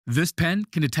This pen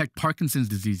can detect Parkinson's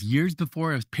disease years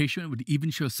before a patient would even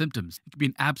show symptoms. It could be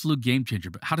an absolute game changer,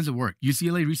 but how does it work?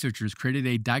 UCLA researchers created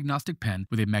a diagnostic pen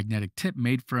with a magnetic tip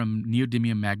made from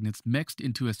neodymium magnets mixed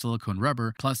into a silicone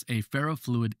rubber, plus a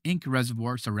ferrofluid ink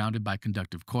reservoir surrounded by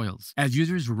conductive coils. As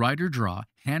users write or draw,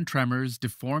 hand tremors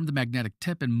deform the magnetic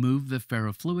tip and move the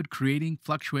ferrofluid, creating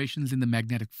fluctuations in the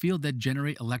magnetic field that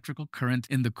generate electrical current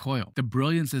in the coil. The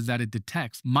brilliance is that it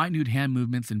detects minute hand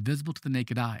movements invisible to the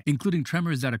naked eye, including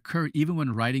tremors that occur even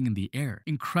when writing in the air.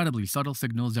 Incredibly subtle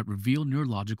signals that reveal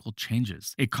neurological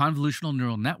changes. A convolutional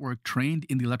neural network trained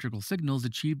in the electrical signals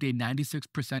achieved a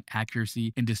 96%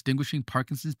 accuracy in distinguishing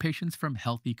Parkinson's patients from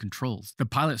healthy controls. The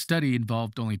pilot study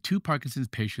involved only 2 Parkinson's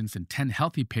patients and 10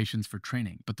 healthy patients for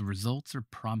training, but the results are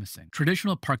promising.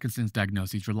 Traditional Parkinson's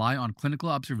diagnoses rely on clinical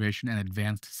observation and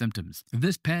advanced symptoms.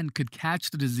 This pen could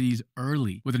catch the disease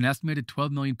early. With an estimated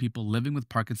 12 million people living with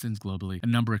Parkinson's globally, a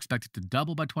number expected to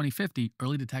double by 2050,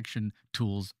 early detection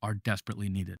tools are desperately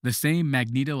needed. The same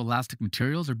magnetoelastic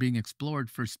materials are being explored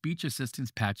for speech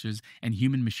assistance patches and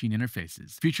human-machine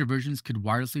interfaces. Future versions could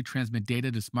wirelessly transmit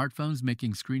data to smartphones,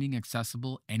 making screening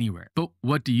accessible anywhere. But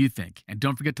what do you think? And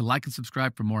don't forget to like and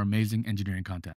subscribe for more amazing engineering content.